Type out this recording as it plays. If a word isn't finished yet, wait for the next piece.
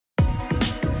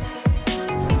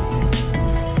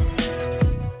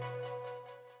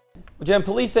Well, Jen,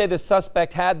 police say the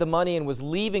suspect had the money and was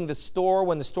leaving the store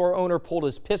when the store owner pulled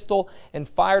his pistol and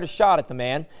fired a shot at the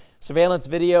man. Surveillance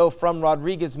video from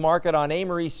Rodriguez Market on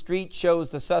Amory Street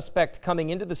shows the suspect coming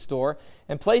into the store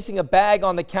and placing a bag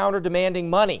on the counter demanding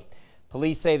money.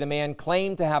 Police say the man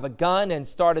claimed to have a gun and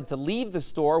started to leave the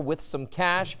store with some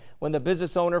cash when the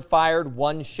business owner fired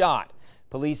one shot.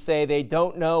 Police say they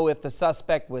don't know if the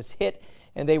suspect was hit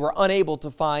and they were unable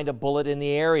to find a bullet in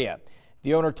the area.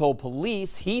 The owner told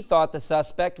police he thought the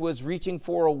suspect was reaching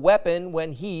for a weapon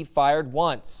when he fired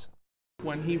once.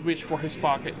 When he reached for his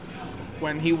pocket,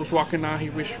 when he was walking out, he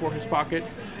reached for his pocket.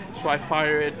 So I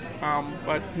fired it,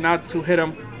 but not to hit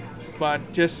him,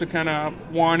 but just to kind of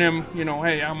warn him,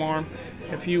 hey, I'm armed.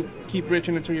 If you keep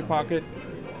reaching into your pocket,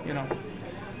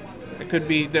 it could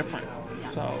be different.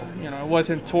 So, it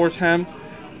wasn't towards him,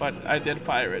 but I did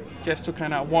fire it just to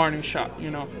kind of warning shot,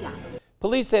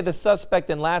 Police say the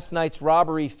suspect in last night's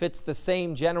robbery fits the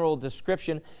same general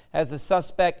description as the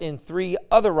suspect in 3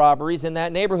 other robberies in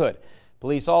that neighborhood.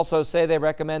 Police also say they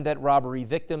recommend that robbery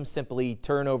victims simply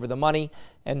turn over the money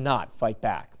and not fight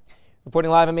back. Reporting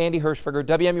live, I'm Andy Hirschberger,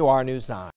 WMUR News 9.